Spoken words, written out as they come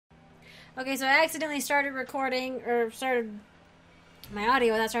Okay, so I accidentally started recording, or started my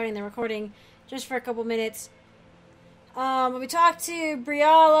audio without starting the recording, just for a couple minutes. We talked to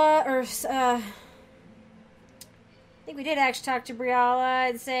Briala, I think we did actually talk to Briala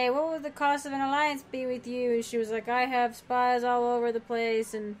and say, what would the cost of an alliance be with you? And she was like, I have spies all over the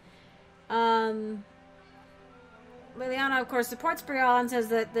place, and, Liliana, of course, supports Briala and says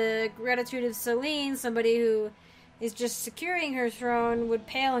that the gratitude of Celine, somebody who is just securing her throne, would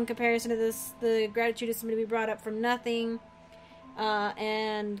pale in comparison to the gratitude of somebody we brought up from nothing.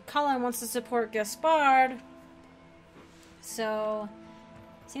 And Cullen wants to support Gaspard. So,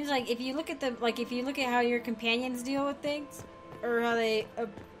 seems like if you look at how your companions deal with things, or how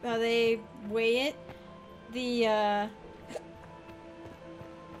they weigh it, the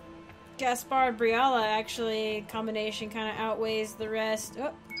Gaspard Briala actually combination kind of outweighs the rest.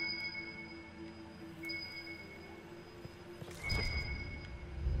 Oh.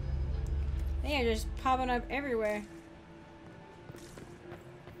 They are just popping up everywhere.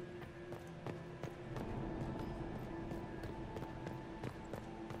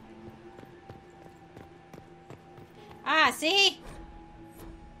 Ah, see?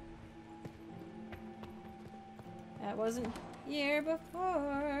 That wasn't here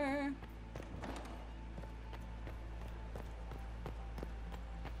before.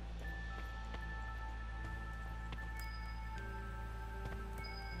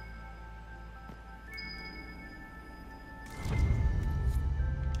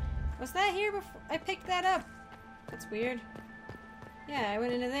 Was that here before I picked that up? That's weird. Yeah, I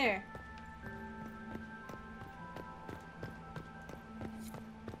went into there.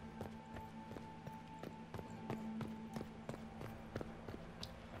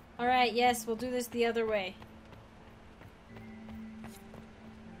 Alright, yes, we'll do this the other way.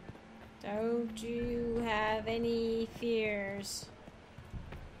 Don't you have any fears?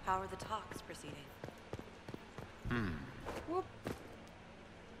 How are the talks proceeding? Whoop.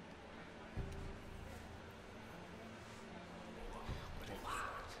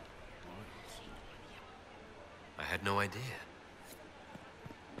 I had no idea.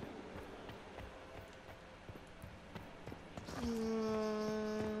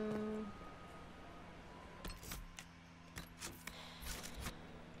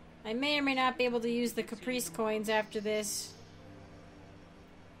 I may or may not be able to use the Caprice coins after this.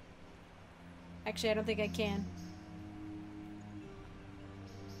 Actually, I don't think I can.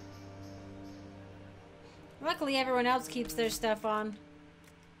 Luckily, everyone else keeps their stuff on.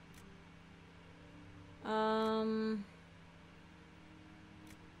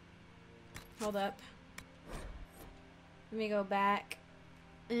 Hold up. Let me go back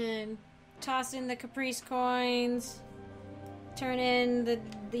and toss in the Caprice coins. Turn in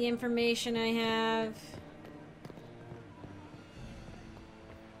the information I have.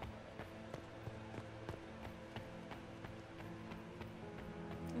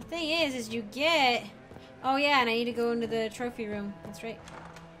 The thing is you get... Oh yeah, and I need to go into the trophy room. That's right.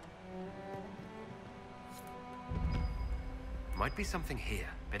 Might be something here.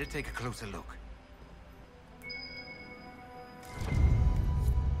 Better take a closer look.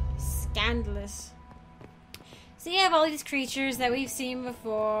 Scandalous. So you have all these creatures that we've seen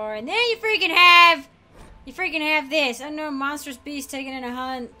before, and then you freaking have this unknown monstrous beast taken in a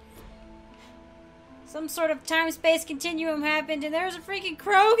hunt. Some sort of time-space continuum happened, and there's a freaking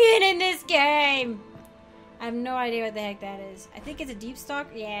Krogan in this game. I have no idea what the heck that is. I think it's a deep stalk.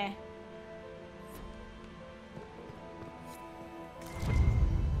 Yeah.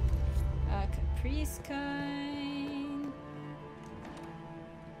 Caprice coin.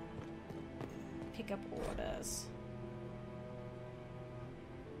 Pick up orders.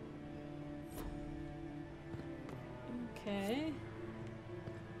 Okay.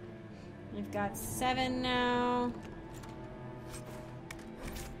 We've got 7 now.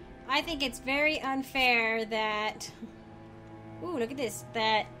 I think it's very unfair that... Ooh, look at this.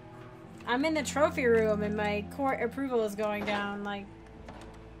 That I'm in the trophy room and my court approval is going down. Like,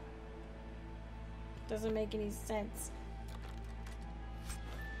 doesn't make any sense.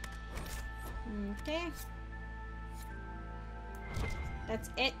 Okay. That's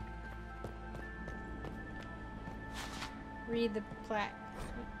it. Read the plaque.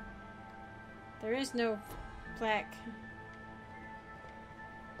 There is no plaque.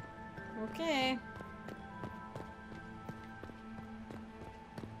 Okay.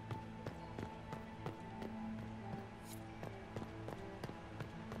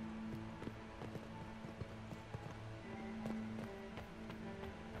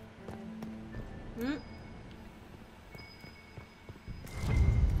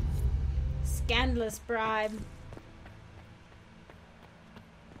 Scandalous bribe.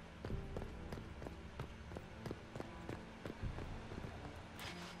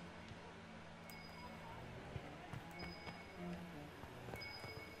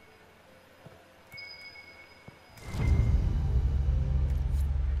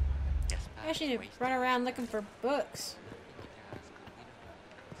 I should run around looking for books.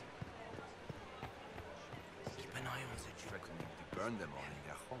 Keep an eye on the threatening to burn them all in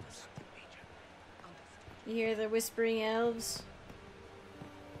their homes. You hear the whispering elves?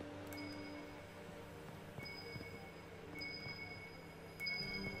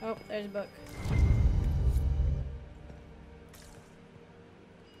 Oh, there's a book.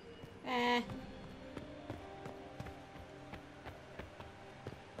 Ah.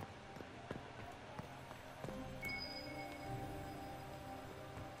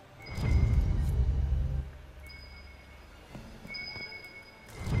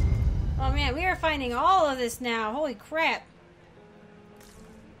 Oh man, we are finding all of this now. Holy crap.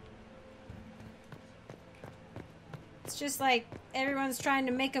 It's just like everyone's trying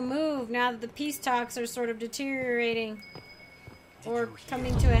to make a move now that the peace talks are sort of deteriorating or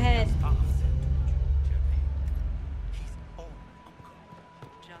coming to a head.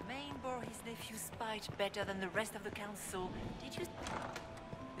 Germain bore his nephew's spite better than the rest of the council. Did you?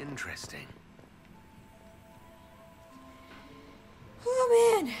 Interesting.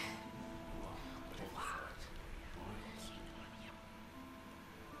 Oh man.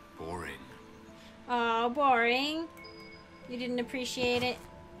 Boring. Oh, boring. You didn't appreciate it.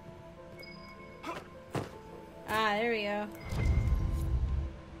 Ah, there we go.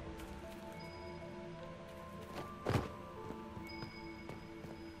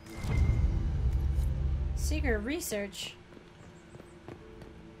 Secret research.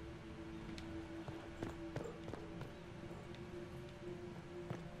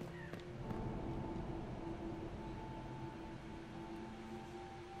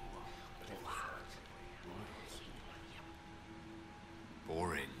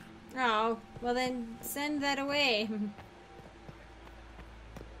 Boring. Oh, well then send that away.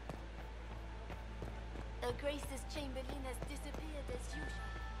 The Grace's Chamberlain has disappeared as usual.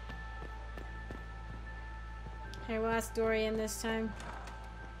 Here, we'll ask Dorian this time.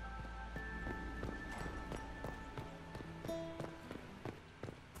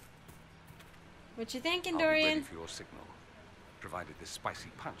 What you thinking, I'll be ready Dorian? for your signal, provided this spicy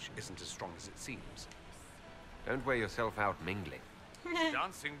punch isn't as strong as it seems. Don't wear yourself out mingling.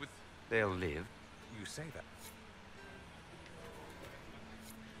 Dancing with... They'll live. You say that.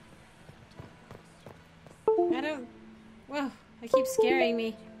 I don't... Whoa, that keeps scaring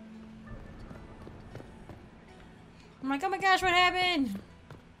me. I'm like, oh my gosh, what happened?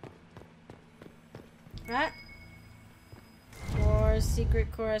 What? More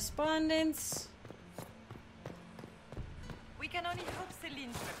secret correspondence. We can only hope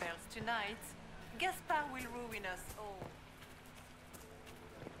Celine prevails tonight. Gaspard will ruin us all.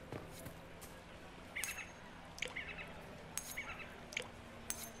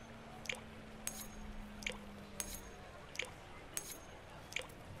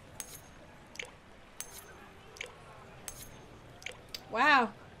 Wow.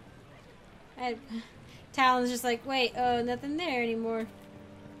 Talon's just like, wait, oh, nothing there anymore.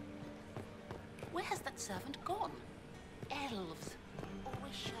 Where has that servant gone? Elves,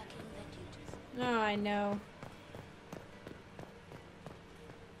 always shirking their duties. Oh, I know.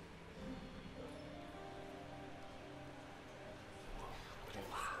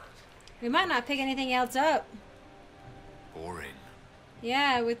 We might not pick anything else up. Boring.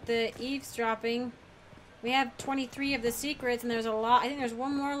 Yeah, with the eavesdropping. We have 23 of the secrets, and there's a lot. I think there's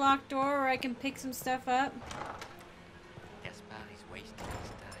one more locked door where I can pick some stuff up. Gaspard is wasting his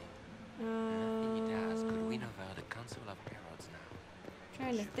time. Nothing he does could win over the Council of Heralds now.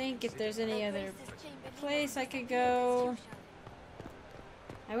 Trying to think if there's any The other Grace's Chamberlain place I has could disappeared as go. usual.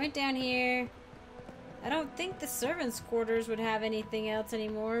 I went down here. I don't think the servants' quarters would have anything else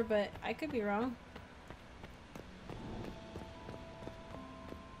anymore, but I could be wrong.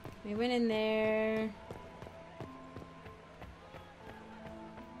 We went in there.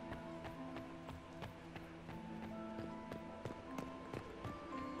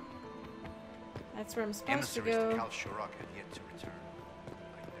 That's where I'm supposed to Emissaries go. to Cal Shurok had yet to return.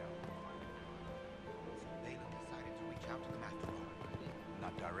 Balin decided to reach out to them after all.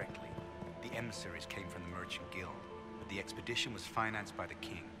 Not directly. The emissaries came from the Merchant Guild, but the expedition was financed by the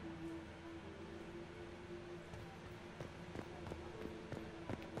king.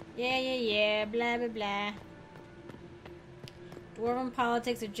 Yeah, blah, blah, blah. Dwarven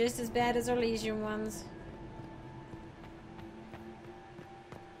politics are just as bad as Orlesian ones.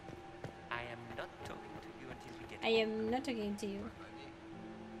 I am not talking to you until we get I am not talking to you.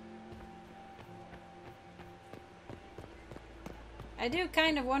 I do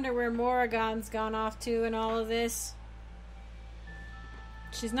kind of wonder where Morrigan's gone off to in all of this.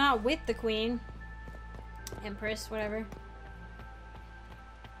 She's not with the queen. Empress, whatever.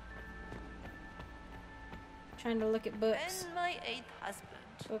 Trying to look at books. And my 8th husband.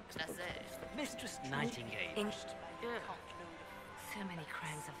 Books. Nazaire. Mistress Nightingale. So many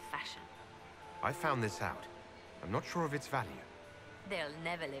crimes of fashion. I found this out. I'm not sure of its value. They'll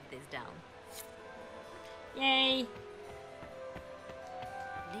never live this down. Yay!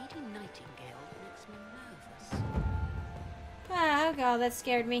 Lady Nightingale makes me nervous. Oh god, that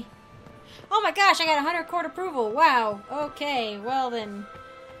scared me. Oh my gosh, I got 100 court approval. Wow. Okay, well then.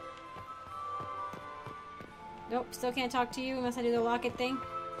 Nope, still can't talk to you unless I do the locket thing.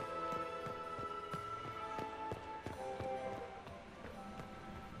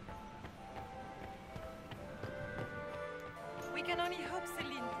 We can only hope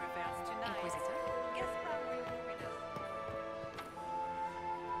Celine prevails tonight. Inquisitor? Gaspard will be with us.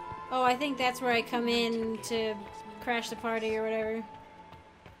 Oh, I think that's where I come in to crash the party or whatever.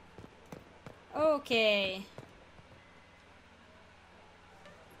 Okay.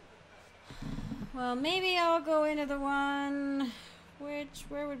 Well, maybe I'll go into the one where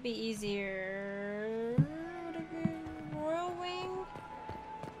would be easier? Would it be Royal Wing?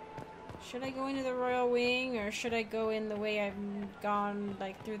 Should I go into the Royal Wing, or should I go in the way I've gone,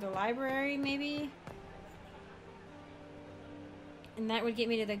 like through the library, maybe? And that would get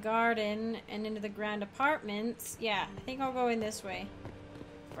me to the garden and into the grand apartments. Yeah, I think I'll go in this way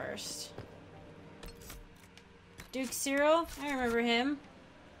first. Duke Cyril, I remember him.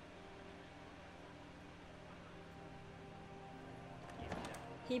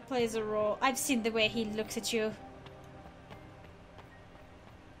 He plays a role. I've seen the way he looks at you.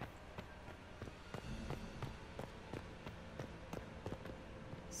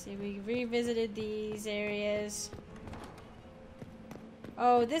 See, we revisited these areas.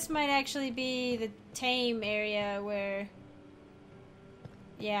 Oh, this might actually be the tame area where...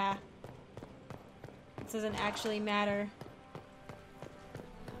 Yeah. It doesn't actually matter.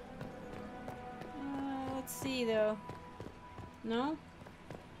 Let's see, though. No?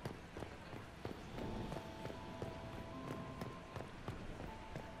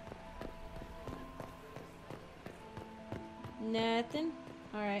 Nothing?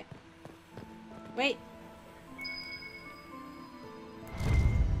 Alright. Wait.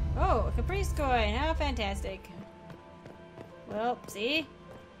 Oh, a Caprice coin. How fantastic. Well, see?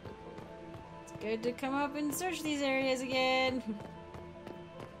 It's good to come up and search these areas again.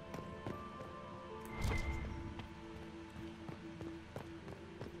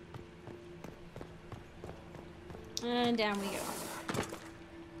 And down we go.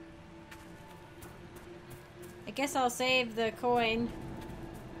 I guess I'll save the coin.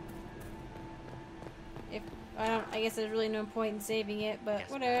 If I guess there's really no point in saving it, but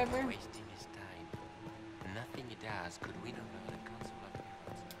Gaspard whatever. is wasting his time. Nothing he does could win over the Council of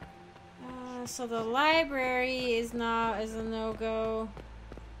Heralds. So the library is a no-go.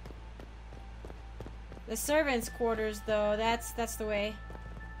 The servants' quarters, though, that's the way.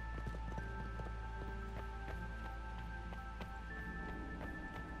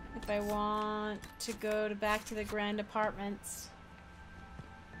 If I want to go back to the grand apartments.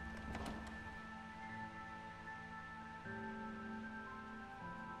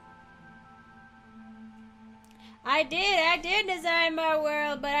 I did design my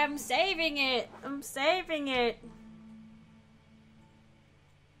world, but I'm saving it. I'm saving it.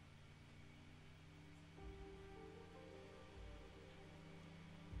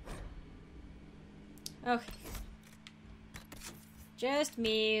 Okay. Just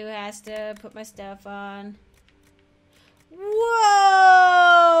me who has to put my stuff on.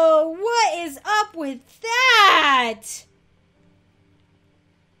 Whoa! What is up with that?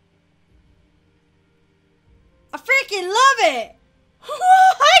 I freaking love it!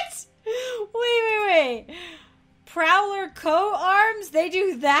 What? Wait. Prowler coat arms? They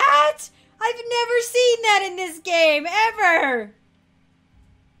do that? I've never seen that in this game, ever!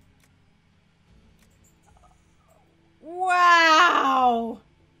 Wow!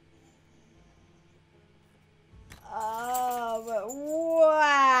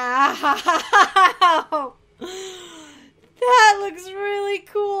 Wow! That looks really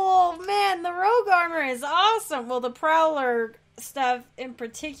cool. Man, the rogue armor is awesome. Well, the Prowler stuff in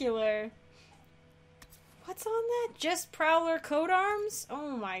particular. What's on that? Just Prowler coat arms?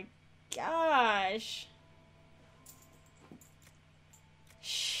 Oh my gosh.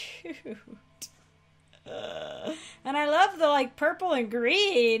 Shoot. And I love the, like, purple and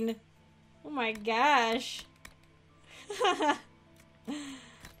green. Oh my gosh.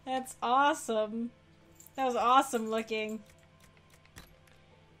 That's awesome. That was awesome looking.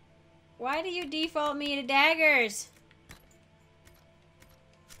 Why do you default me to daggers?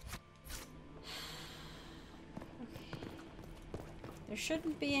 Okay. There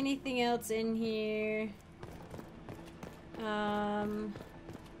shouldn't be anything else in here. Oh,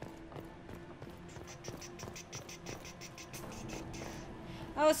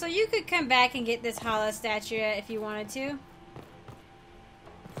 so you could come back and get this Hala statue if you wanted to.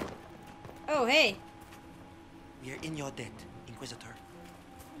 Oh, hey. We are in your debt, Inquisitor.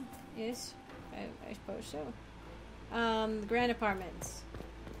 Yes, I suppose so. The Grand Apartments.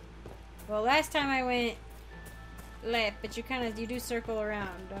 Well, last time I went left, but you do circle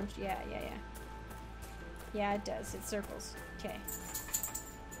around, don't you? Yeah. Yeah, it does. It circles. Okay.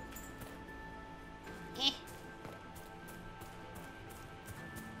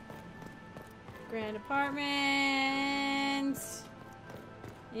 Grand Apartments.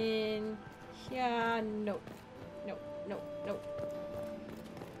 In here. Nope.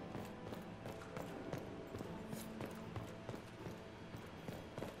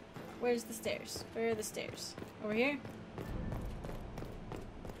 Where's the stairs? Where are the stairs? Over here?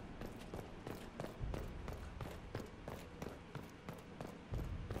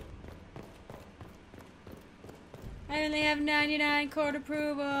 I only have 99 court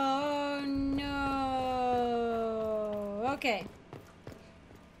approval. Oh no. Okay.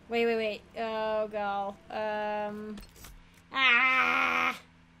 Wait. Oh god.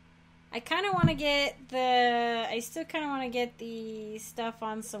 I kind of want to get I still kind of want to get the stuff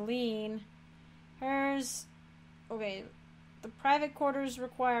on Celine. Hers. Okay. The private quarters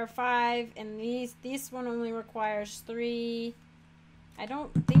require 5, and this one only requires 3. I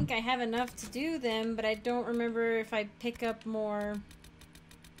don't think I have enough to do them, but I don't remember if I pick up more.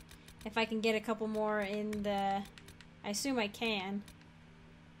 If I can get a couple more in the. I assume I can.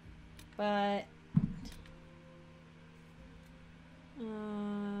 But.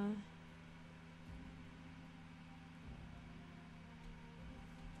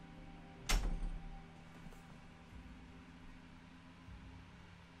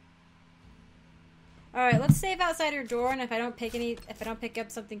 Alright, let's save outside her door, and if I don't pick up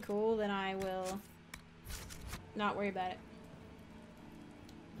something cool, then I will not worry about it.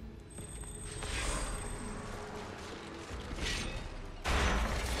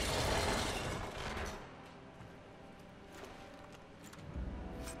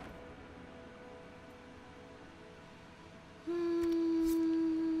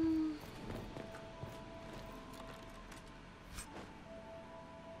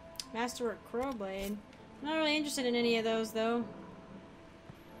 Masterwork Crowblade. I'm not really interested in any of those, though.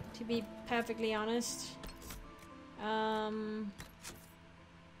 To be perfectly honest.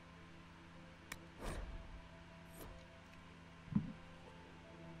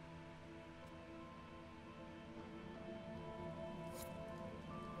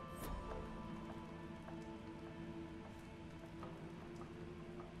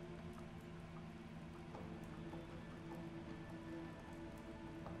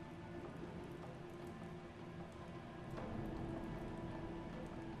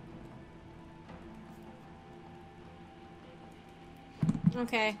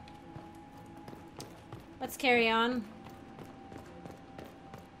 Okay. Let's carry on.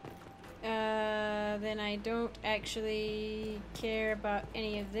 Then I don't actually care about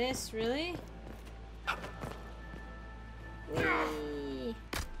any of this, really. Whee!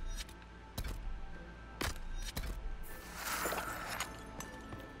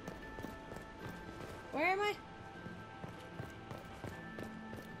 Where am I?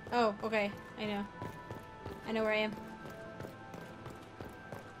 Oh, okay. I know. I know where I am.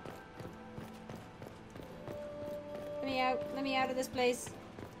 Let me out of this place.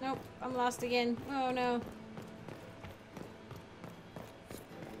 Nope, I'm lost again. Oh no.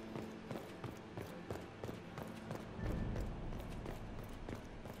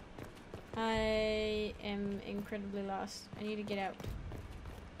 I am incredibly lost. I need to get out.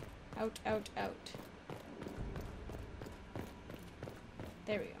 Out.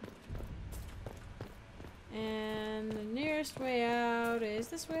 There we go. And the nearest way out is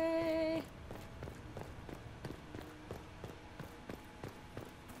this way.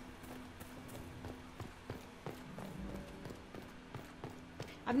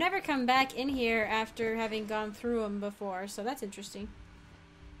 I've never come back in here after having gone through them before, so that's interesting.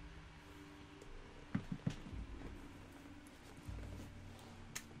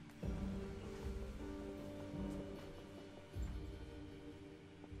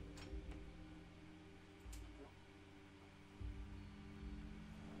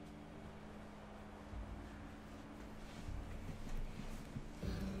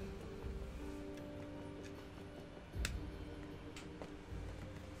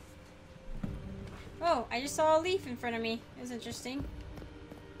 Oh, I just saw a leaf in front of me. It was interesting.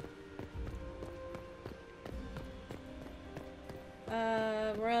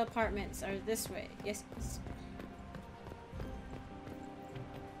 Royal apartments are this way. Yes.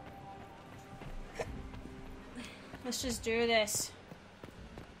 Let's just do this.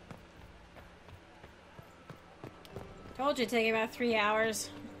 Told you it'd take about 3 hours.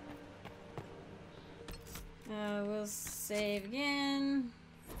 We'll save again.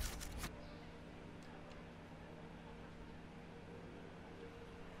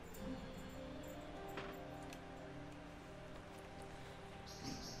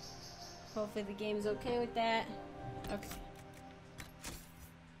 Hopefully the game's okay with that. Okay.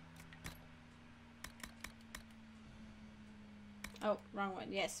 Oh, wrong one.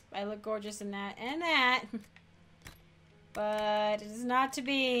 Yes, I look gorgeous in that and that. But it is not to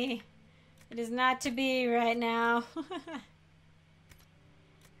be. It is not to be right now. Weapons.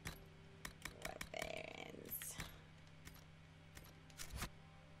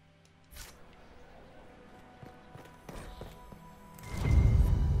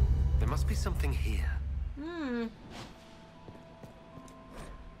 There must be something here. Hmm.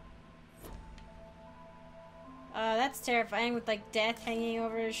 That's terrifying with like death hanging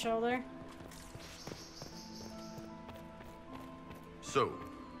over his shoulder. So,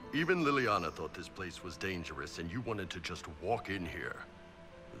 even Liliana thought this place was dangerous and you wanted to just walk in here.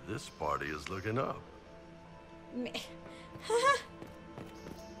 This party is looking up.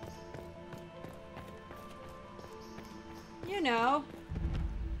 You know.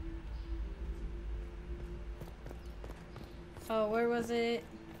 Oh, where was it?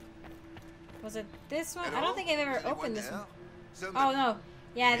 Was it this one? I don't think I've ever opened this one. Oh, no.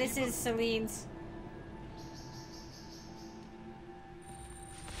 Yeah, this is Celine's.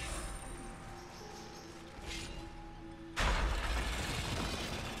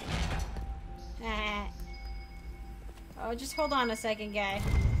 Oh, just hold on a second, guy.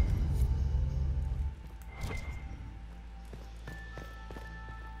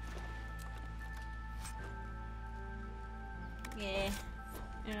 Yeah,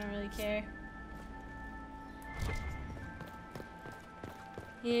 I don't really care.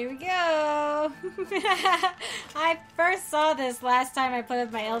 Here we go! I first saw this last time I played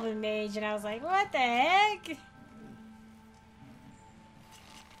with my Elven Mage, and I was like, what the heck?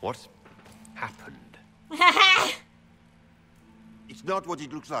 What happened? It's not what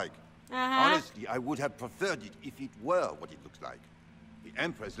it looks like. Honestly, I would have preferred it if it were what it looks like. The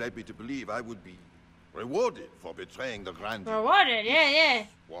Empress led me to believe I would be rewarded for betraying the Grand Duke. Rewarded, yeah.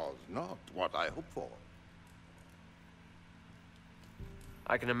 Was not what I hoped for.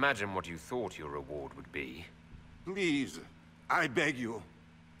 I can imagine what you thought your reward would be. Please, I beg you,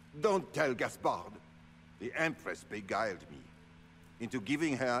 don't tell Gaspard. The Empress beguiled me into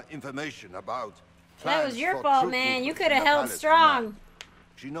giving her information about that was your for fault, troop man. You movement could in have the held palace strong. tonight.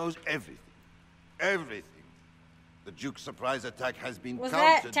 She knows everything. Everything. The Duke's surprise attack has been Was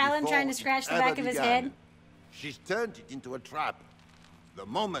countered that Talon before trying to it scratch the ever back of his began. head? She's turned it into a trap. The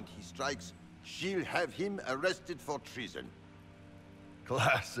moment he strikes, she'll have him arrested for treason.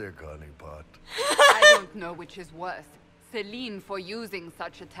 Classic, honeypot. I don't know which is worse. Celine for using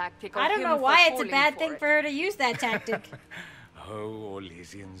such a tactic, or I don't him know for why it's a falling bad for thing it. for her to use that tactic. Oh,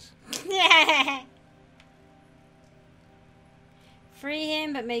 Orlesians. Yeah. Free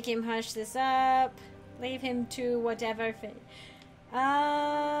him, but make him hush this up. Leave him to whatever fit.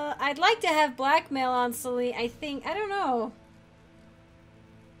 I'd like to have blackmail on Celine. I think, I don't know.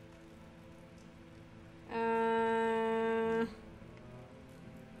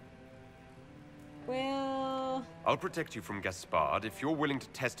 Well... I'll protect you from Gaspard if you're willing to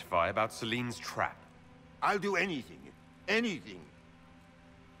testify about Celine's trap. I'll do anything. Anything.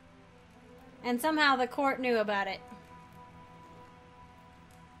 And somehow the court knew about it.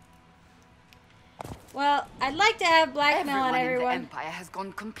 Well, I'd like to have blackmail on everyone. In the Empire has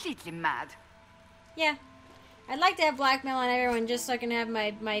gone completely mad. Yeah. I'd like to have blackmail on everyone just so I can have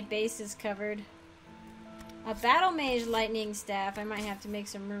my bases covered. A battle mage lightning staff. I might have to make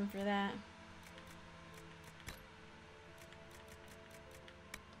some room for that.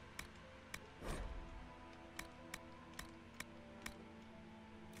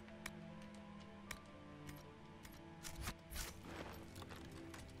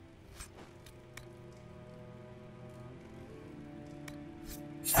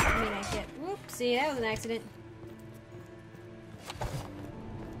 I mean, I get... Whoopsie, that was an accident.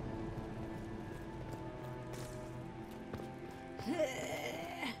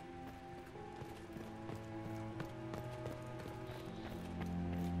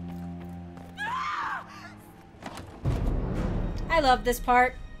 I love this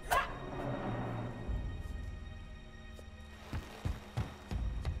part.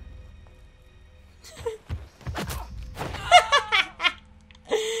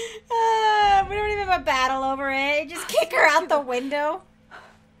 We don't even have a battle over it. Just kick her out the window.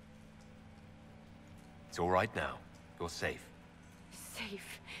 It's all right now. You're safe.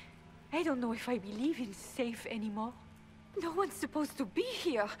 Safe? I don't know if I believe in safe anymore. No one's supposed to be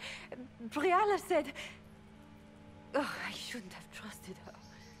here. Briala said... Oh, I shouldn't have trusted her.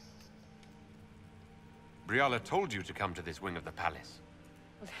 Briala told you to come to this wing of the palace.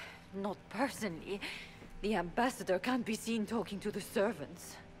 Not personally. The ambassador can't be seen talking to the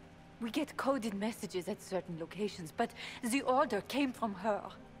servants. We get coded messages at certain locations, but the order came from her.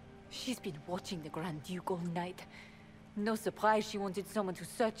 She's been watching the Grand Duke all night. No surprise she wanted someone to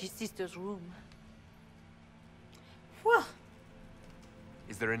search his sister's room. Whew.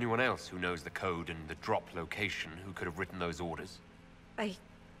 Is there anyone else who knows the code and the drop location who could have written those orders? I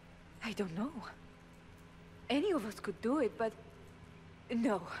don't know. Any of us could do it, but...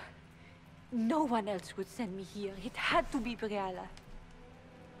 No. No one else would send me here. It had to be Briala.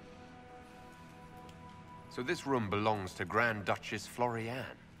 So this room belongs to Grand Duchess Floriane?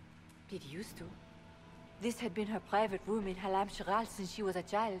 It used to. This had been her private room in Halam Shiral since she was a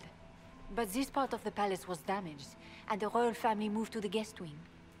child. But this part of the palace was damaged, and the royal family moved to the guest wing.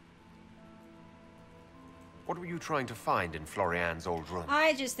 What were you trying to find in Floriane's old room?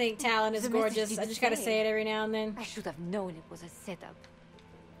 I just think Talon is gorgeous. I just gotta say it every now and then. I should have known it was a setup.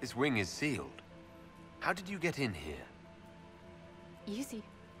 This wing is sealed. How did you get in here? Easy.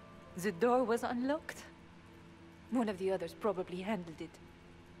 The door was unlocked. One of the others probably handled it.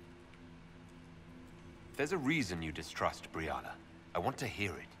 There's a reason you distrust Briala. I want to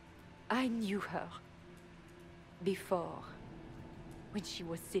hear it. I knew her. Before. When she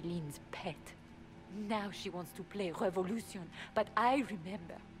was Celine's pet. Now she wants to play revolution, but I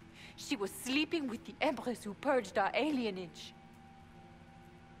remember. She was sleeping with the Empress who purged our alienage.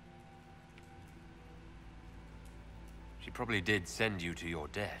 She probably did send you to your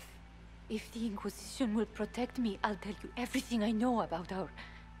death. If the Inquisition will protect me, I'll tell you everything I know about our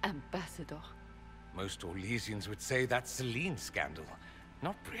ambassador. Most Orlesians would say that's Celine's scandal,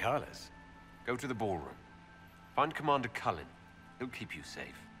 not Briala's. Go to the ballroom. Find Commander Cullen. He'll keep you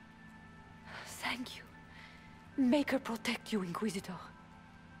safe. Thank you. Make her protect you, Inquisitor.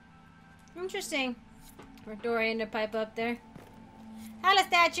 Interesting. For Dorian to pipe up there. Hala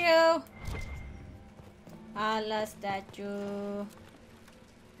statue! Hala statue.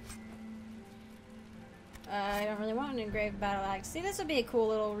 I don't really want an engraved battle axe. See, this would be a cool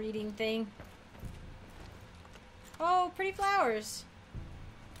little reading thing. Oh, pretty flowers.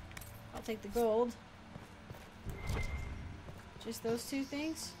 I'll take the gold. Just those two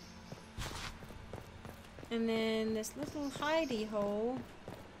things. And then this little hidey hole.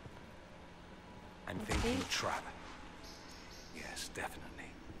 I'm thinking trap. Yes,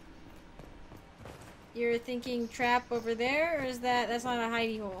 definitely. You're thinking trap over there, or is that's not a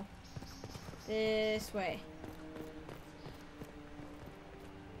hidey hole? This way.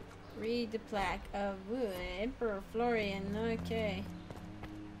 Read the plaque of Emperor Florian. Okay.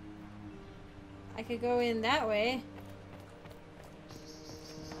 I could go in that way.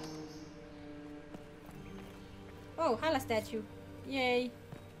 Oh, Hala statue. Yay.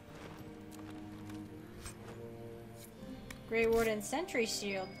 Grey Warden Sentry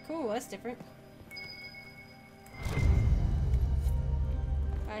Shield. Cool, that's different.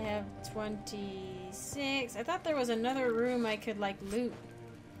 I have 26. I thought there was another room I could, like, loot.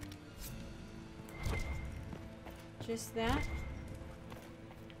 Just that.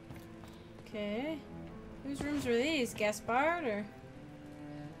 Okay. Whose rooms were these? Gaspard, or...?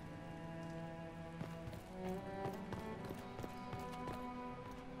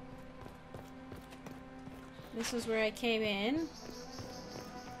 This was where I came in.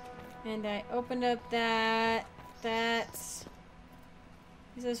 And I opened up that's...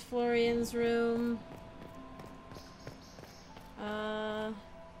 This is Florian's room. I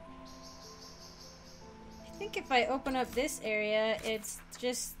think if I open up this area, it's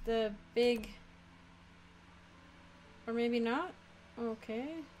just the big... Or maybe not?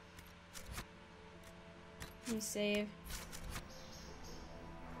 Okay. Let me save.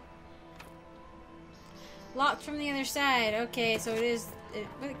 Locked from the other side. Okay, so it is...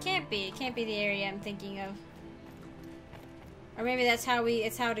 But it can't be. It can't be the area I'm thinking of. Or maybe that's how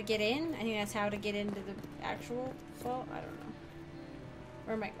it's how to get in. I think that's how to get into the actual vault. I don't know.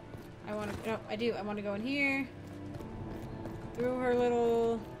 Where am I going? I want to... No, I do. I want to go in here. Through her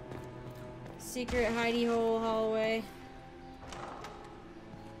little... secret hidey hole hallway.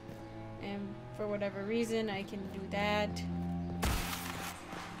 And for whatever reason, I can do that.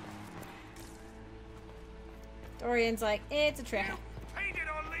 Dorian's like, it's a trap. Painted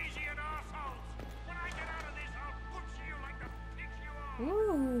Orlesian assholes! When I get out of this, I'll butcher you like the pigs you are!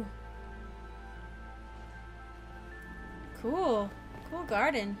 Ooh. Cool. Cool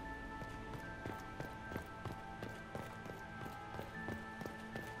garden.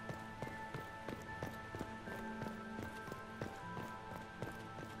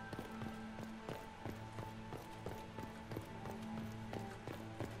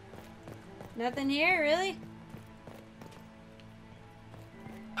 Nothing here, really?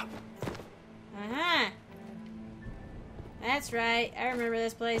 Uh-huh. That's right. I remember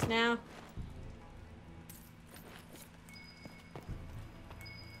this place now.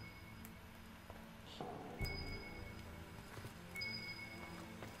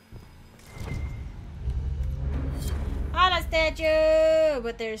 Holla statue!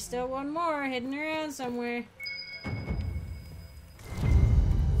 But there's still one more hidden around somewhere.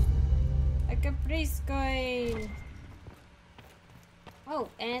 A caprice coin. Oh,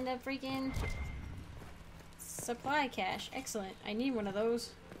 and a freaking supply cache. Excellent. I need one of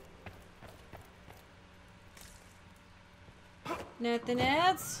those. Nothing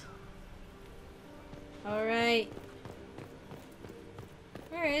else? Alright.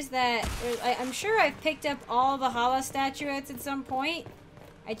 Where is that? I'm sure I've picked up all the Hala statuettes at some point.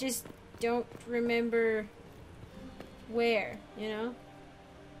 I just don't remember where, you know?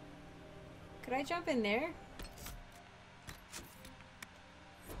 Could I jump in there?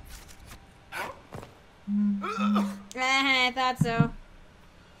 I thought so.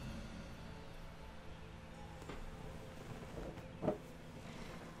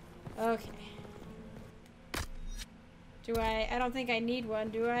 Okay. Do I don't think I need one,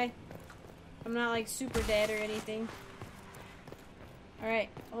 do I? I'm not like super dead or anything. Alright,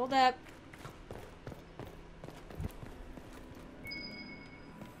 hold up.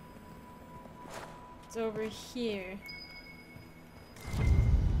 It's over here.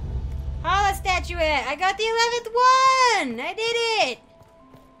 Hala statuette! I got the 11th one! I did it!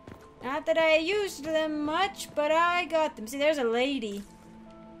 Not that I used them much, but I got them. See, there's a lady.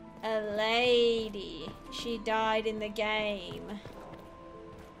 A lady. She died in the game.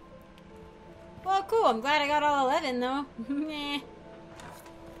 Well, cool. I'm glad I got all 11, though. Meh.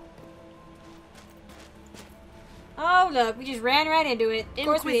 Oh, look. We just ran right into it. Of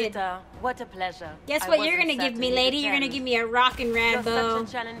course we did. Inquisitor, what a pleasure. Guess what you're gonna give me, lady? You're gonna give me a rockin' Rambo. You're such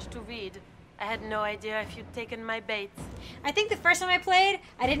a challenge to read. I had no idea if you'd taken my bait. I think the first time I played,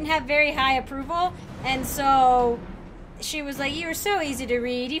 I didn't have very high approval, and so she was like, "You were so easy to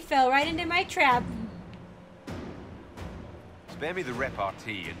read. You fell right into my trap." Spare me the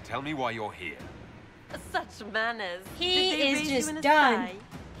repartee and tell me why you're here. Such manners. He Did they is raise you just in a done. sty?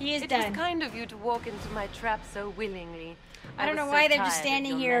 He is it done. It was kind of you to walk into my trap so willingly. I don't know why they're just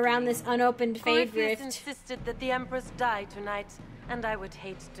standing here around this unopened fade Corypheus rift. insisted that the Empress die tonight, and I would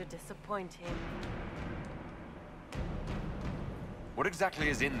hate to disappoint him. What exactly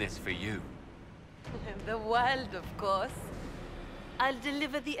is in this for you? The wild, of course. I'll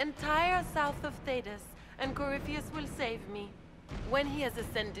deliver the entire south of Thedas, and Corypheus will save me. When he has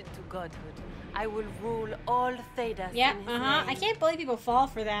ascended to godhood, I will rule all Thedas Yep, in his name. I can't believe people fall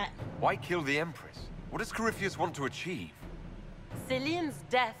for that. Why kill the Empress? What does Corypheus want to achieve? Celine's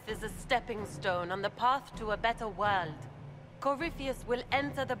death is a stepping stone on the path to a better world. Corypheus will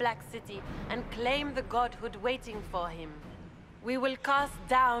enter the Black City and claim the godhood waiting for him. We will cast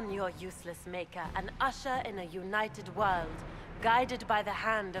down your useless maker and usher in a united world, guided by the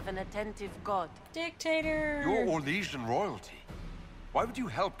hand of an attentive god. Dictator! You're Orlesian royalty. Why would you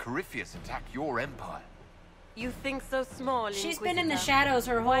help Corypheus attack your empire? You think so small, She's Inquisitor. been in the shadows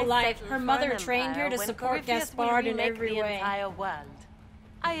her whole life. Her mother trained her to support Gaspard in every way. Entire world.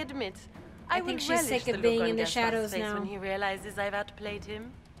 I admit, I think will she's sick of being in the shadows now. When he realizes I've outplayed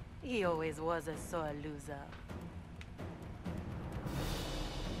him, he always was a sore loser.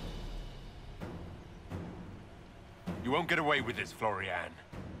 You won't get away with this, Florian.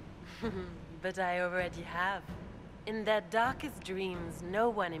 But I already have. In their darkest dreams, no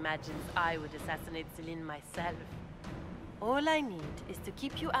one imagines I would assassinate Celine myself. All I need is to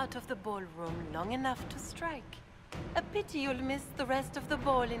keep you out of the ballroom long enough to strike. A pity you'll miss the rest of the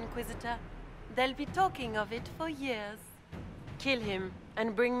ball, Inquisitor. They'll be talking of it for years. Kill him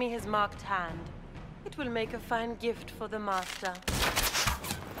and bring me his marked hand. It will make a fine gift for the Master.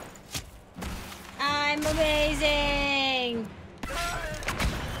 I'm amazing!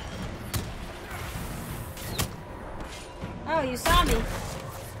 Oh, you saw me.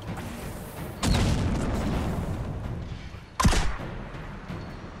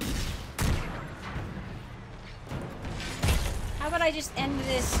 How about I just end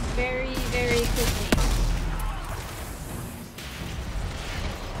this very, very quickly?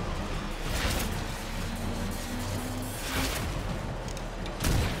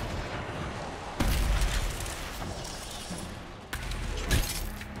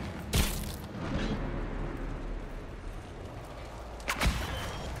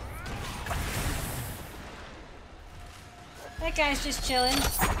 That guy's just chilling.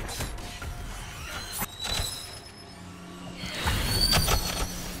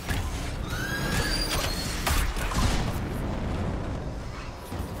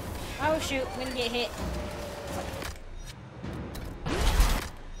 shoot. I'm gonna get hit.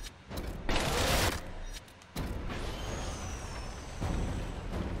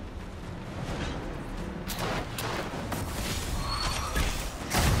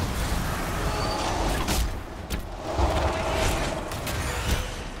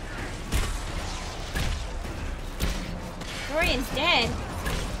 Dorian's dead.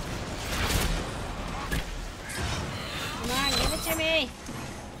 Come on, give it to me.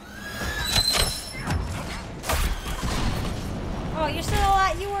 Oh, you're still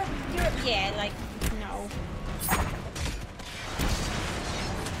alive. You're, yeah, like, no. I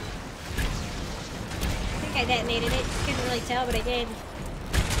think I detonated it. Couldn't really tell, but I did.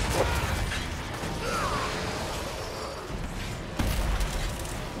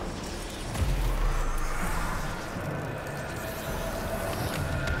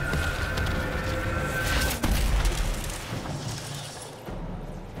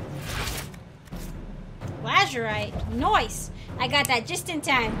 Lazurite. Nice. I got that just in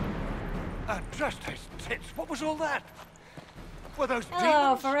time. Just his tits. What was all that? Were those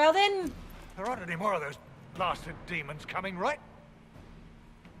Hello, demons? Ferelden. There aren't any more of those blasted demons coming, right?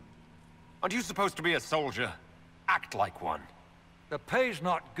 Aren't you supposed to be a soldier? Act like one. The pay's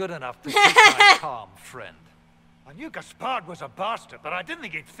not good enough to keep my calm, friend. I knew Gaspard was a bastard, but I didn't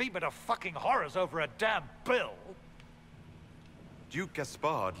think he'd feed me to fucking horrors over a damn bill. Duke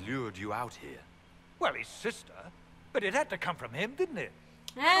Gaspard lured you out here. Well, his sister. But it had to come from him, didn't it?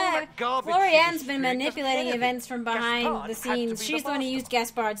 Florian's been manipulating events from behind Gaspard the scenes. had to be She's the the one who used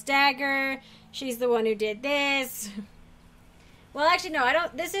Gaspard's dagger. She's the one who did this. Well, actually, no, I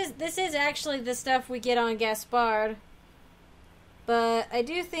don't. This is actually the stuff we get on Gaspard. But I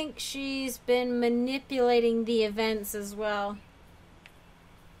do think she's been manipulating the events as well.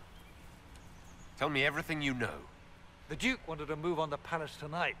 Tell me everything you know. The Duke wanted to move on the palace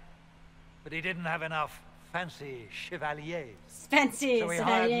tonight, but he didn't have enough fancy chevaliers. Fancy so he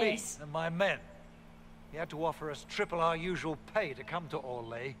hired me chevaliers. and my men. He had to offer us triple our usual pay to come to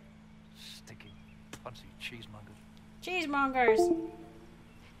Orlais. Stinking, punsy cheesemongers. Cheesemongers.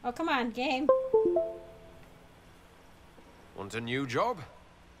 Oh, come on, game. Want a new job?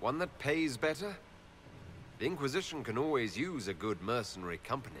 One that pays better? The Inquisition can always use a good mercenary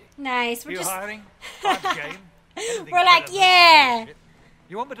company. Nice. We're You just hiring? I'm game. Anything's we're like, better than yeah. bullshit.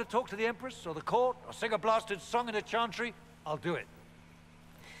 You want me to talk to the Empress or the court or sing a blasted song in a chantry? I'll do it.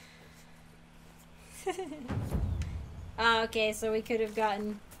 Oh, okay, so we could have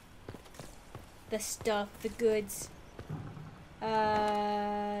gotten the stuff, the goods.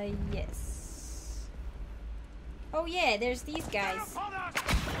 Yes. Oh yeah, there's these guys.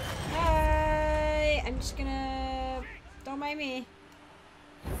 Hi. I'm just gonna. Don't mind me.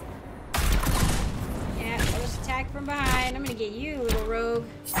 Yeah, I'll just attack from behind. I'm gonna get you, little rogue.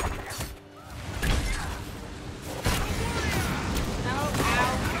 Ow,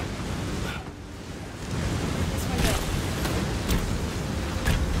 ow. This one go.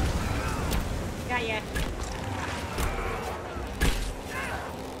 Got ya.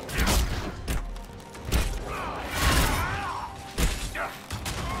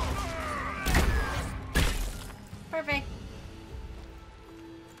 Perfect.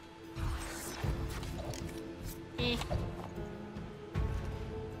 Eh.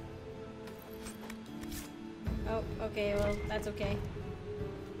 Oh, okay, well, that's okay.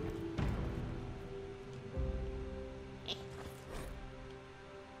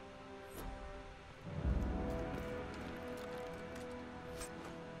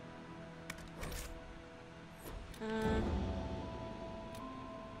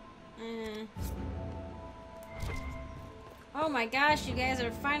 Eh. Oh my gosh, you guys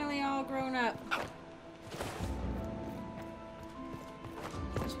are finally all grown up.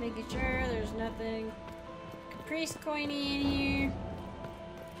 Just making sure there's nothing Caprice coiny in here.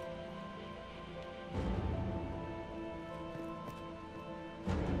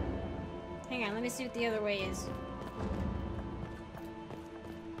 Hang on, let me see what the other way is.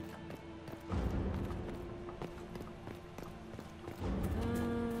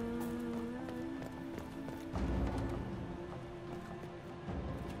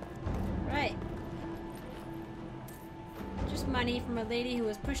 Right. Just money from a lady who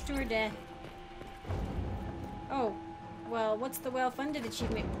was pushed to her death. Oh, well, what's the well-funded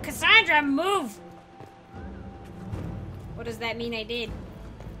achievement? Cassandra, move! What does that mean I did?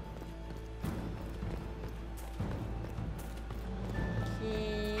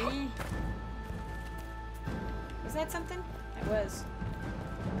 Okay. Was that something? That was.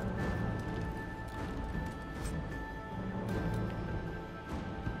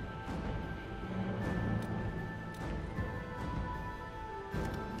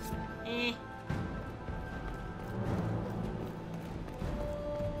 Eh.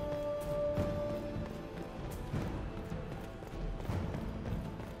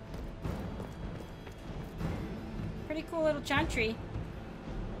 pretty cool little chantry.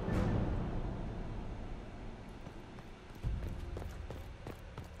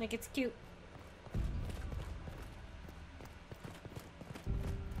 Like, it's cute.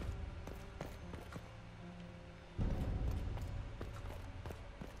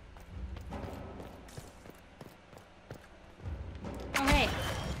 Oh, hey.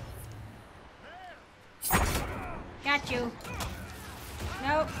 Got you.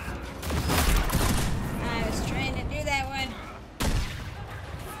 Nope. I was trying to do that one.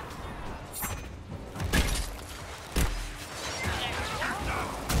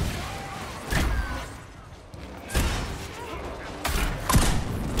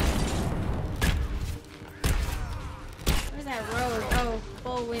 Where's that road? Oh,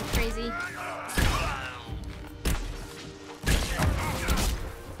 Bull went crazy.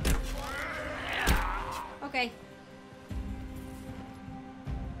 Okay.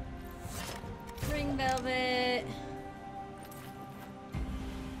 Ring velvet.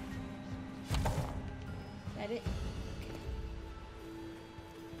 Is that it? Okay.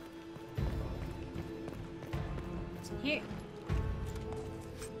 What's in here?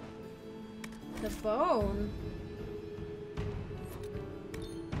 The bone.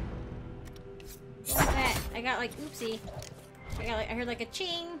 What's that? I got like, oopsie. I heard like a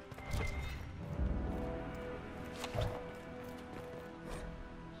ching.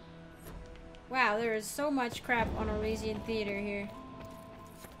 Wow, there is so much crap on Elysian Theater here.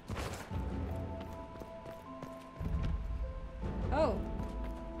 Oh.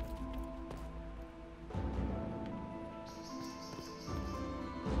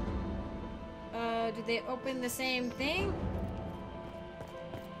 Did they open the same thing?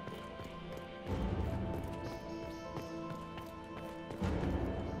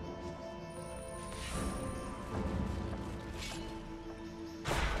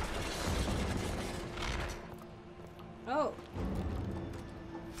 Oh.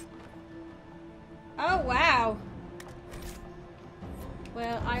 Oh, wow.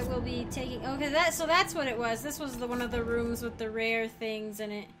 Well, I will be taking... Okay, so that's what it was. This was one of the rooms with the rare things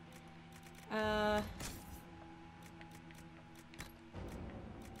in it. I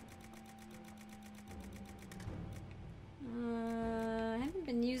haven't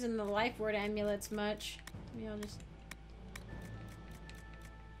been using the life word amulets much. Maybe I'll just...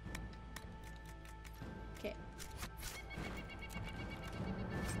 Okay.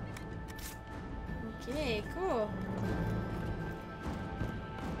 Okay, cool.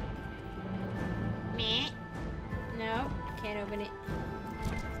 Meh. No, can't open it.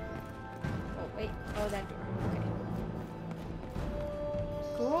 Oh, wait. Oh, that door. Okay.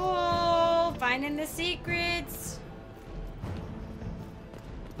 Cool! Finding the secrets!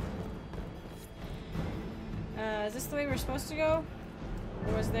 Is this the way we're supposed to go?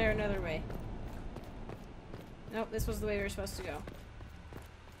 Or was there another way? Nope, this was the way we were supposed to go.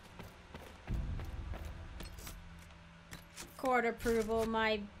 Court approval,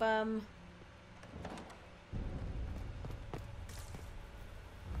 my bum.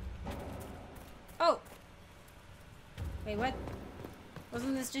 Oh! Wait, what?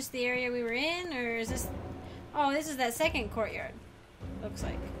 Wasn't this just the area we were in? Or is this... Oh, this is that second courtyard. Looks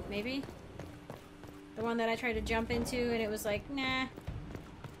like. Maybe? The one that I tried to jump into and it was like, nah.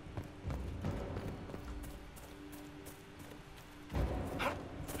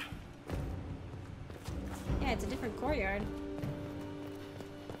 Yeah, it's a different courtyard.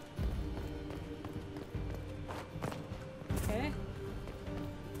 Okay.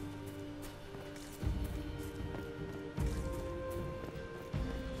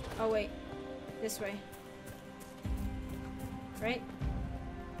 Oh wait, this way. Right?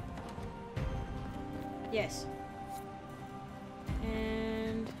 Yes.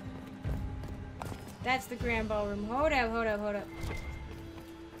 And that's the grand ballroom. Hold up, hold up, hold up.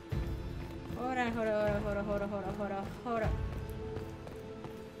 Hold on, hold up, hold up, hold up, hold up, hold up, hold up.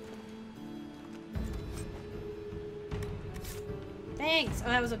 Thanks! Oh,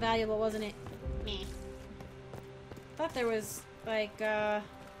 that was a valuable, wasn't it? Meh. Thought there was, like,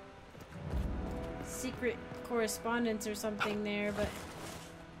 secret correspondence or something there, but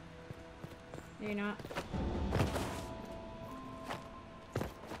maybe not.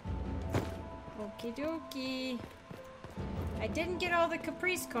 Okie dokie. I didn't get all the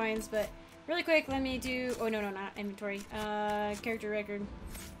Caprice coins, but really quick, let me do... Oh, no, not inventory. Character record.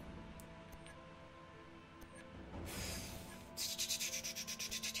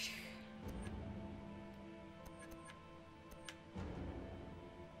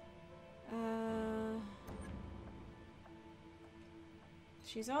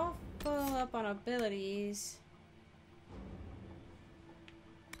 She's all full up on abilities.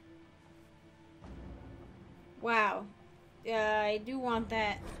 Wow. I do want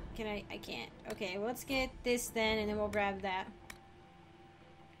that. Can I? I can't. Okay, well, let's get this then, and then we'll grab that.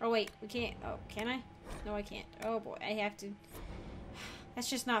 Oh, wait. We can't. Oh, can I? No, I can't. Oh, boy. I have to. That's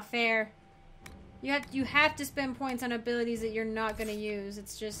just not fair. You have to spend points on abilities that you're not going to use.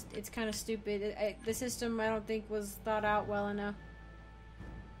 It's just, it's kind of stupid. The system, I don't think, was thought out well enough.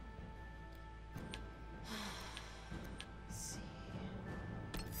 Let's see.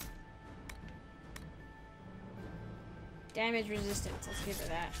 Damage resistance. Let's give her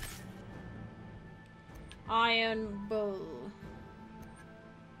that. Iron Bull.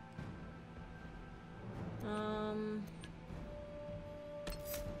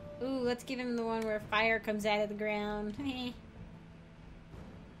 Ooh, let's give him the one where fire comes out of the ground.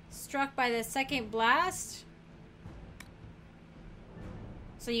 Struck by the second blast.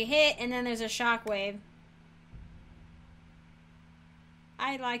 So you hit, and then there's a shockwave.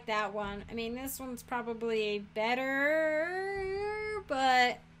 I like that one. I mean, this one's probably better,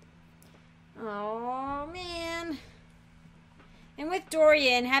 but... oh, man. And with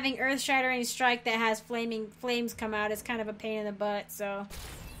Dorian, having earth-shattering strike that has flames come out is kind of a pain in the butt, so...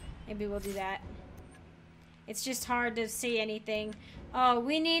 maybe we'll do that. It's just hard to see anything. Oh,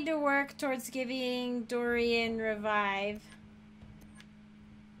 we need to work towards giving Dorian revive.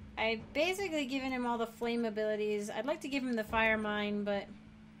 I've basically given him all the flame abilities. I'd like to give him the fire mine, but...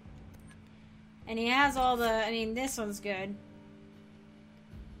 and he has all the... I mean, this one's good.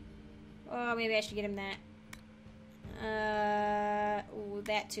 Oh, maybe I should get him that. Ooh,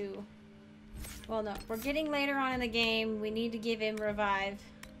 that too. Well, no. We're getting later on in the game. We need to give him revive.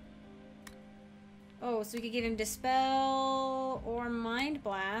 Oh, so we could give him Dispel or Mind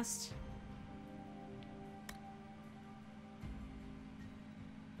Blast.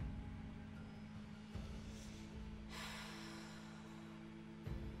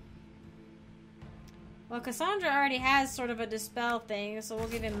 Well, Cassandra already has sort of a Dispel thing, so we'll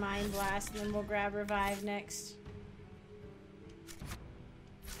give him Mind Blast, and then we'll grab Revive next.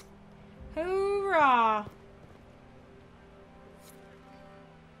 Hoorah!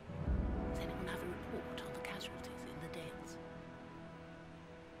 Does anyone have a report on the casualties in the Dales?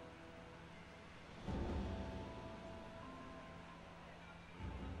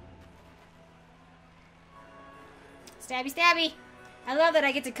 Stabby, stabby! I love that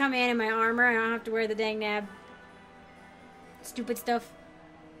I get to come in my armor and I don't have to wear the dang nab. Stupid stuff.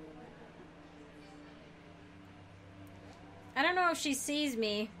 I don't know if she sees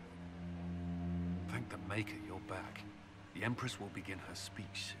me. Thank the Maker you're back. The Empress will begin her speech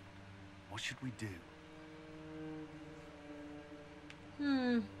soon. What should we do?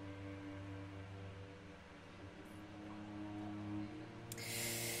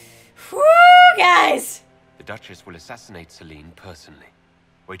 Whew, guys! The Duchess will assassinate Celine personally.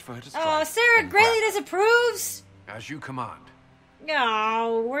 Wait for her to strike. Oh, Sarah greatly disapproves! As you command.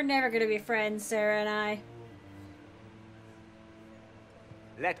 No, we're never gonna be friends, Sarah and I.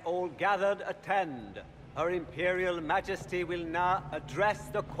 Let all gathered attend. Her Imperial Majesty will now address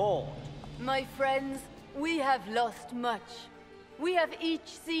the court. My friends, we have lost much. We have each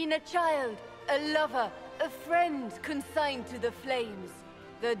seen a child, a lover, a friend consigned to the flames.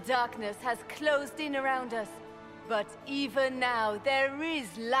 The darkness has closed in around us, but even now there is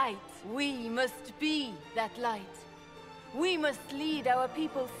light. We must be that light. We must lead our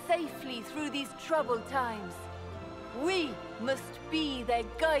people safely through these troubled times. We must be their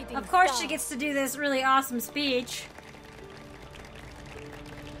guiding Of course star. she gets to do this really awesome speech.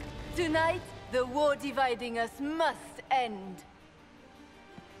 Tonight, the war dividing us must end.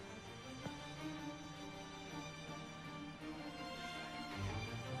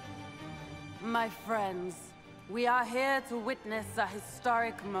 My friends, we are here to witness a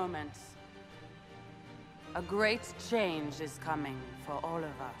historic moment. A great change is coming for all of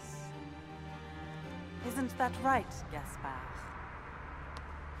us. Isn't that right, Gaspard?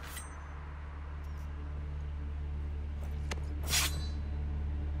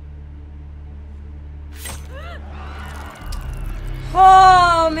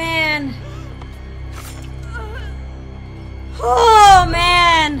 Oh, man! Oh,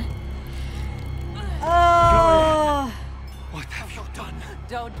 man! Oh! What have you done?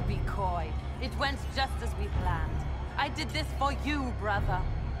 Don't be coy. It went just as we planned. I did this for you, brother.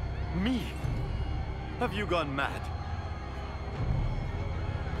 Me? Have you gone mad?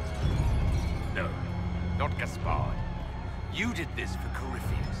 No, not Gaspard. You did this for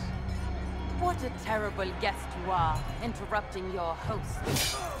Corypheus. What a terrible guest you are, interrupting your host.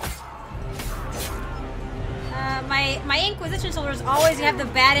 My Inquisition soldiers always have the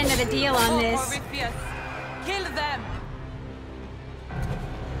bad end of the deal on this. Corypheus, kill them!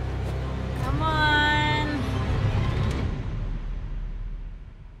 Come on.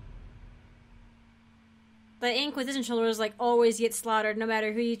 The Inquisition soldiers, like, always get slaughtered, no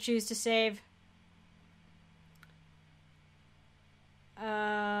matter who you choose to save.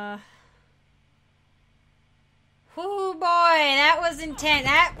 Whoo, boy, that was intense.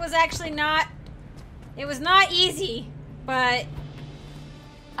 That was actually not... It was not easy, but...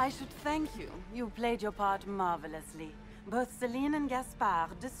 I should thank you. You played your part marvelously. Both Celine and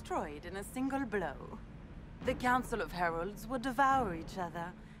Gaspard destroyed in a single blow. The Council of Heralds will devour each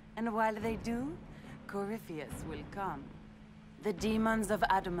other, and while they do, Corypheus will come. The demons of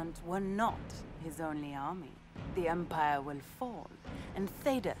Adamant were not his only army. The Empire will fall, and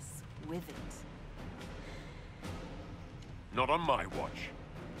Thedas with it. Not on my watch.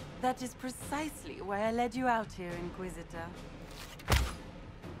 That is precisely why I led you out here, Inquisitor.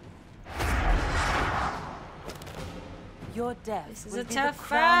 Your death This is will a be tough the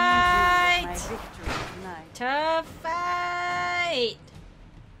crowning jewel of fight. my victory tonight. Tough fight!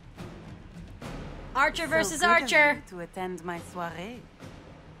 Archer versus So good of Archer. you to attend my soiree.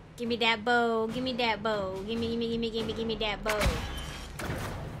 Give me that bow. Give me that bow. Give me that bow.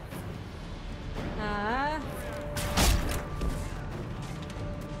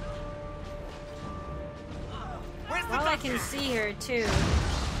 Well, I can see her too.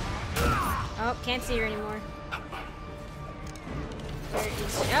 Oh, can't see her anymore. Where is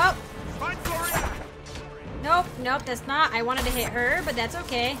she? Oh! Nope, nope, that's not. I wanted to hit her, but that's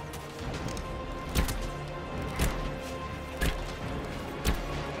okay.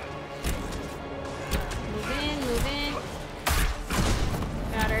 Move in, move in.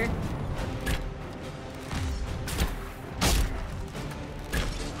 Got her.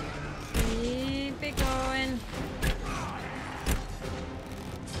 Keep it going.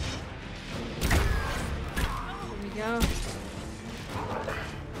 Here we go.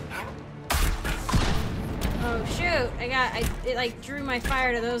 Oh shoot! It like drew my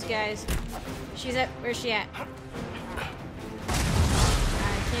fire to those guys. Where's she at? I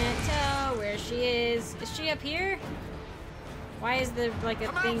can't tell where she is. Is she up here? Why is there like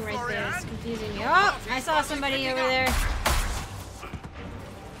a thing right there? It's confusing me. Oh! I saw somebody over there.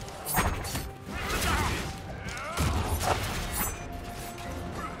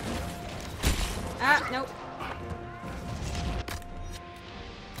 Ah, nope.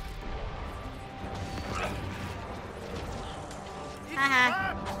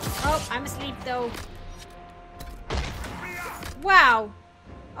 Haha. Oh, I'm asleep though. Wow.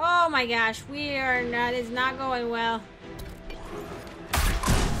 Oh my gosh, it's not going well.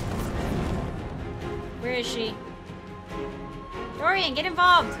 Where is she? Dorian, get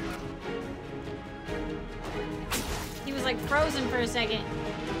involved. He was like frozen for a second.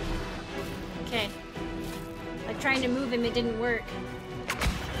 Okay. Like trying to move him, it didn't work.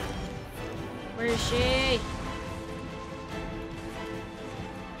 Where is she?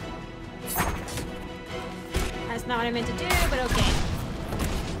 That's not what I meant to do, but okay.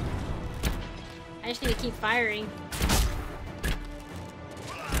 I just need to keep firing.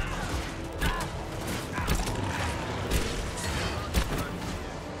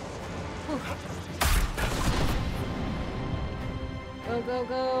 Whew. Go, go,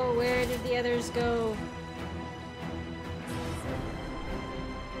 go. Where did the others go?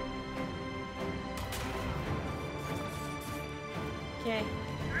 Okay.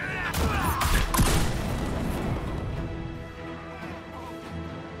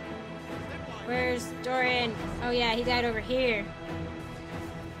 Where's Dorian? Oh yeah, he died over here.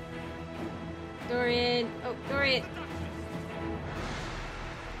 Dorian. Oh, Dorian.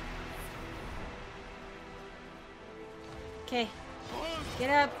 Okay. Get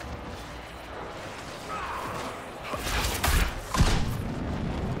up.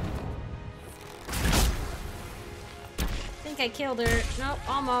 I think I killed her. Nope,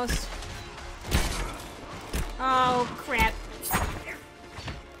 almost. Oh, crap.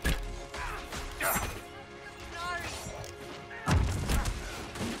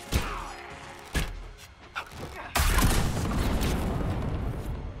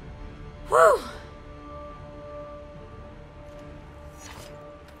 Whew!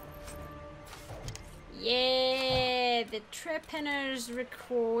 Yeah, the Trepanner's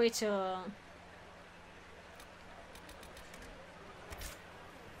Requital.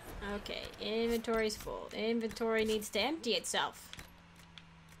 Okay, inventory's full. Inventory needs to empty itself.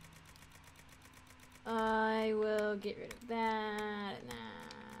 I will get rid of that,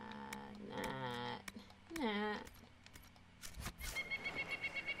 that.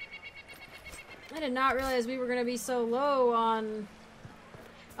 I did not realize we were gonna be so low on...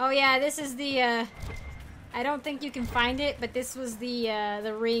 Oh yeah, this is the, I don't think you can find it, but this was the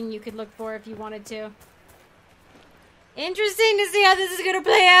ring you could look for if you wanted to. Interesting to see how this is gonna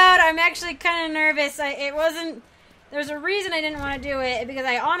play out. I'm actually kind of nervous. There's a reason I didn't want to do it, because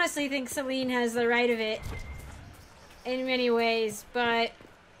I honestly think Celine has the right of it in many ways, but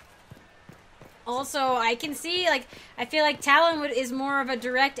also I can see, like, I feel like Talon is more of a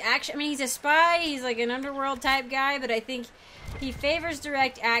direct action. I mean, he's a spy, he's like an underworld type guy, but I think he favors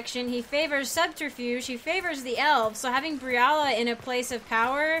direct action, he favors subterfuge, he favors the elves, so having Briala in a place of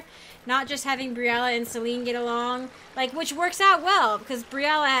power, not just having Briala and Celine get along, like, which works out well, because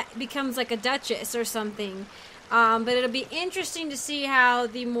Briala becomes like a duchess or something. But it'll be interesting to see how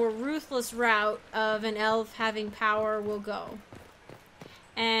the more ruthless route of an elf having power will go.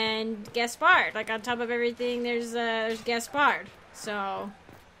 And Gaspard, like, on top of everything, there's Gaspard. So,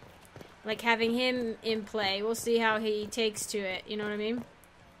 like, having him in play, we'll see how he takes to it. You know what I mean?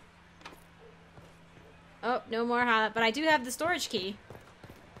 Oh, no more highlight. But I do have the storage key,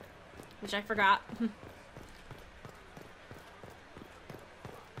 which I forgot.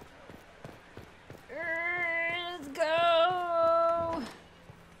 Go! I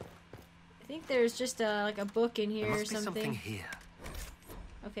think there's just like a book in here or something. There must be something here.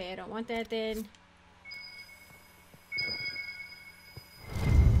 Okay, I don't want that then.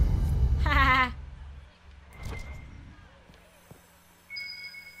 Ha!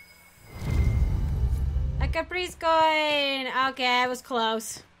 A Caprice coin! Okay, I was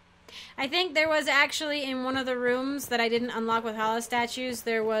close. I think there was actually in one of the rooms that I didn't unlock with hollow statues,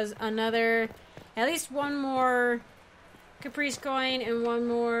 there was another, at least one more Caprice coin and one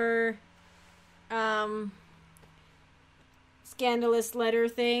more scandalous letter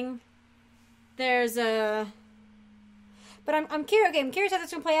thing. There's a, but I'm curious. Okay, I'm curious how this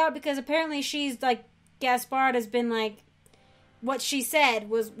is gonna play out, because apparently she's like, Gaspard has been like, what she said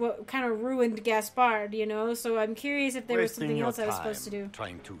was what kind of ruined Gaspard, you know. So I'm curious if there was something else I was supposed to do.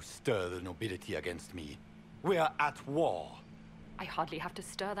 Trying to stir the nobility against me. We are at war. I hardly have to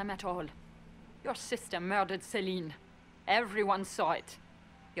stir them at all. Your sister murdered Celine. Everyone saw it.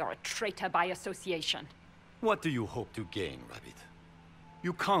 You're a traitor by association. What do you hope to gain, Rabbit?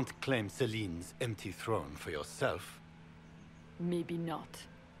 You can't claim Celine's empty throne for yourself. Maybe not.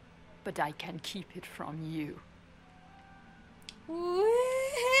 But I can keep it from you.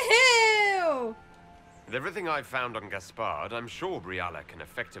 Woohoo! With everything I've found on Gaspard, I'm sure Briala can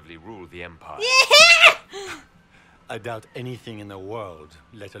effectively rule the Empire. Yeah! I doubt anything in the world,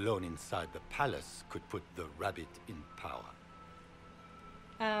 let alone inside the palace, could put the Rabbit in power.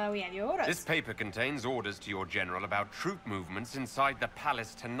 We have your orders. This paper contains orders to your general about troop movements inside the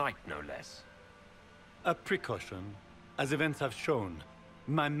palace tonight, no less. A precaution. As events have shown,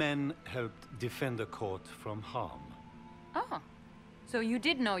 my men helped defend the court from harm. Oh, so you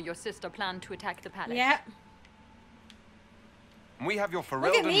did know your sister planned to attack the palace? Yeah. We have your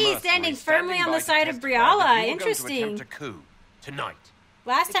Look at me standing firmly on the side of Briala. Interesting. To coup tonight.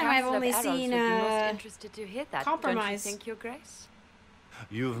 Last time I've only seen would be most interested to hear that. compromise. Don't you think, Your Grace?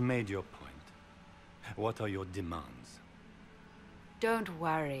 You've made your point. What are your demands? Don't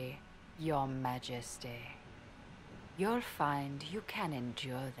worry, Your Majesty. You'll find you can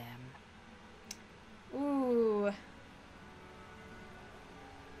endure them. Ooh.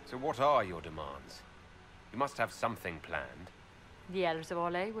 So what are your demands? You must have something planned. The Elves of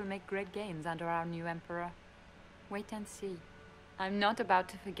Orlais will make great gains under our new Emperor. Wait and see. I'm not about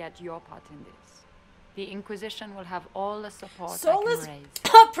to forget your part in this. The Inquisition will have all the support Solus I can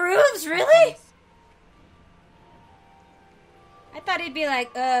raise. approves? Really? I thought he'd be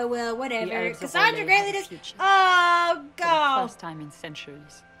like, well, whatever. Cassandra greatly does. Oh, For God. the first time in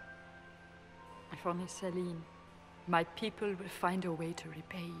centuries. If only Celine, my people will find a way to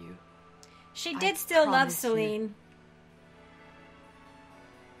repay you. She did still love promise you. Celine.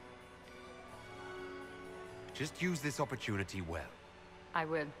 Just use this opportunity well. I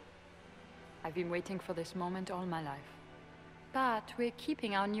will. I've been waiting for this moment all my life. But we're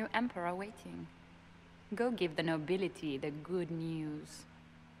keeping our new emperor waiting. Go give the nobility the good news.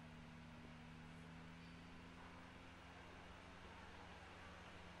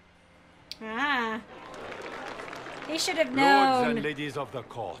 Ah. He should have Lords known. and ladies of the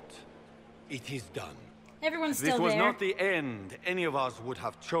court, it is done. Everyone's This still was there. not the end any of us would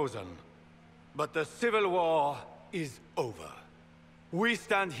have chosen. But the civil war is over. We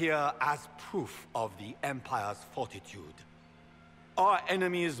stand here as proof of the Empire's fortitude. Our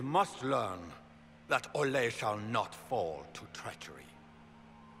enemies must learn that Orlais shall not fall to treachery.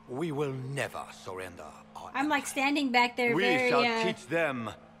 We will never surrender our I'm like standing back there We very, shall teach them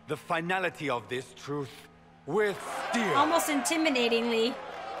the finality of this truth with steel. almost intimidatingly.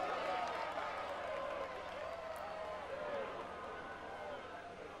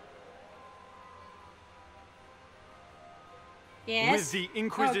 Yes? With the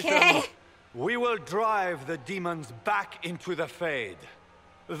Inquisition, okay. we will drive the demons back into the Fade.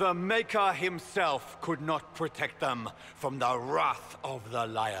 The Maker himself could not protect them from the wrath of the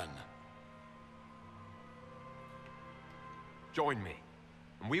Lion. Join me,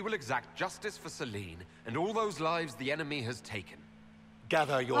 and we will exact justice for Celine and all those lives the enemy has taken.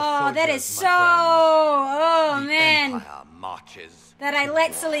 Gather your soldiers, that is so... the man. Empire marches. That I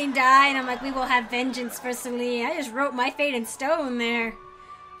let Celine die, and I'm like, we will have vengeance for Celine. I just wrote my fate in stone there.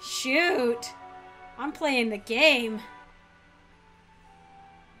 Shoot. I'm playing the game.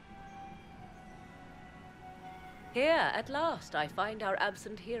 Here, at last, I find our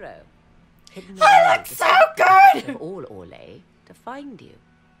absent hero. I look so good! Of all Orlais, to find you.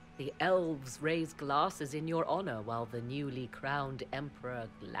 The elves raise glasses in your honor while the newly crowned emperor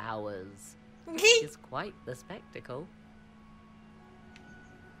glowers. It's quite the spectacle.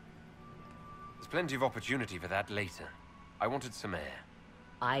 There's plenty of opportunity for that later. I wanted some air.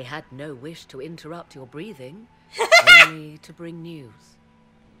 I had no wish to interrupt your breathing, only to bring news.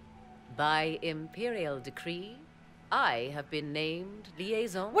 By imperial decree, I have been named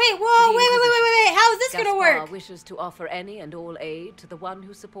liaison. Wait, whoa, wait. How is this gonna work? Gaspar wishes to offer any and all aid to the one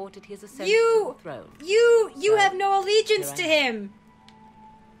who supported his ascent to the throne. You have no allegiance to him.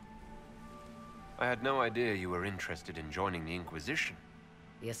 I had no idea you were interested in joining the Inquisition.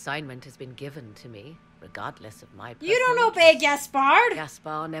 The assignment has been given to me, regardless of my You don't obey Gaspard.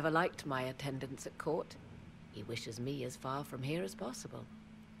 Gaspar never liked my attendance at court. He wishes me as far from here as possible.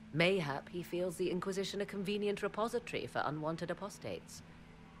 Mayhap he feels the Inquisition a convenient repository for unwanted apostates.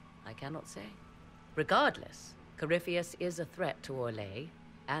 I cannot say. Regardless, Corypheus is a threat to Orlais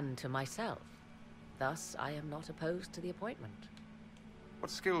and to myself. Thus, I am not opposed to the appointment. What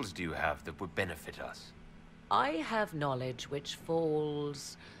skills do you have that would benefit us? I have knowledge which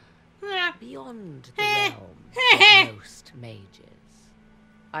falls beyond the realm of most mages.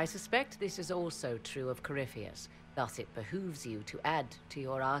 I suspect this is also true of Corypheus. Thus, it behooves you to add to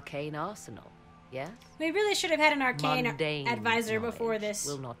your arcane arsenal, yes? We really should have had an arcane Mundane advisor before this.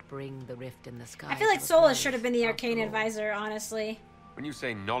 Will not bring the rift in the sky. I feel like Solus should have been the arcane advisor, honestly. When you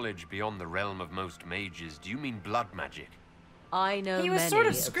say knowledge beyond the realm of most mages, do you mean blood magic? I know he was sort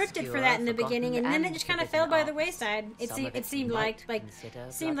of scripted for that in the beginning, and then it just kind of fell by the wayside. It seemed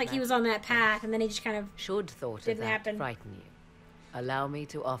like he was on that path, and then he just kind of didn't happen. Frighten you. Allow me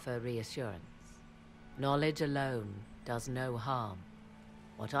to offer reassurance. Knowledge alone does no harm.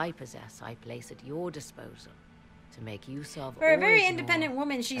 What I possess, I place at your disposal to make use of. For a very independent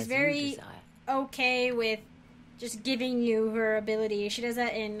woman, she's very okay with just giving you her ability. She does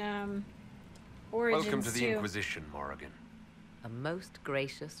that in Origins Welcome to the too. Inquisition, Morrigan. A most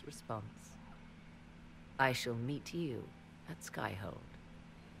gracious response. I shall meet you at Skyhold.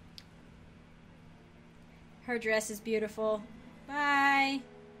 Her dress is beautiful. Bye.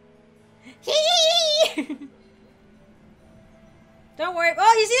 Don't worry.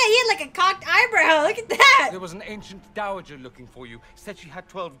 Oh, you see that? He had like a cocked eyebrow. Look at that. There was an ancient dowager looking for you. Said she had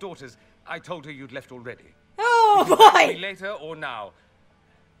 12 daughters. I told her you'd left already. Oh, you boy. Me later or now?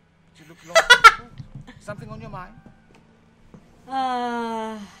 But you look lost. Something on your mind?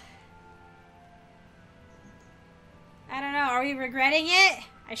 I don't know. Are we regretting it?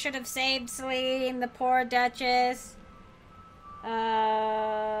 I should have saved Celine, the poor Duchess.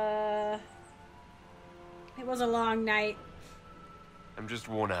 It was a long night. I'm just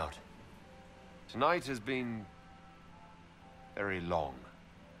worn out. Tonight has been very long.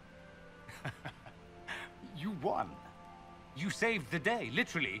 You won. You saved the day.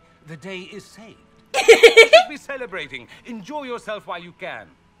 Literally, the day is saved. You should be celebrating. Enjoy yourself while you can.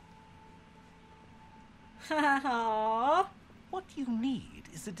 Aww. What you need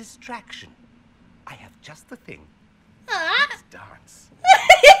is a distraction. I have just the thing. Let's dance.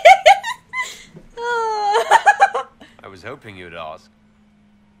 I was hoping you'd ask.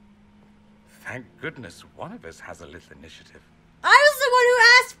 Thank goodness one of us has a little initiative. I was the one who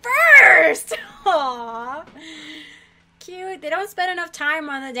asked first! Aww. Cute. They don't spend enough time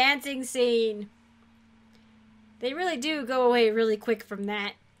on the dancing scene. They really do go away really quick from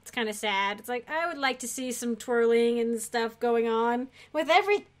that. It's kind of sad. It's like, I would like to see some twirling and stuff going on with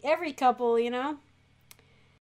every couple, you know?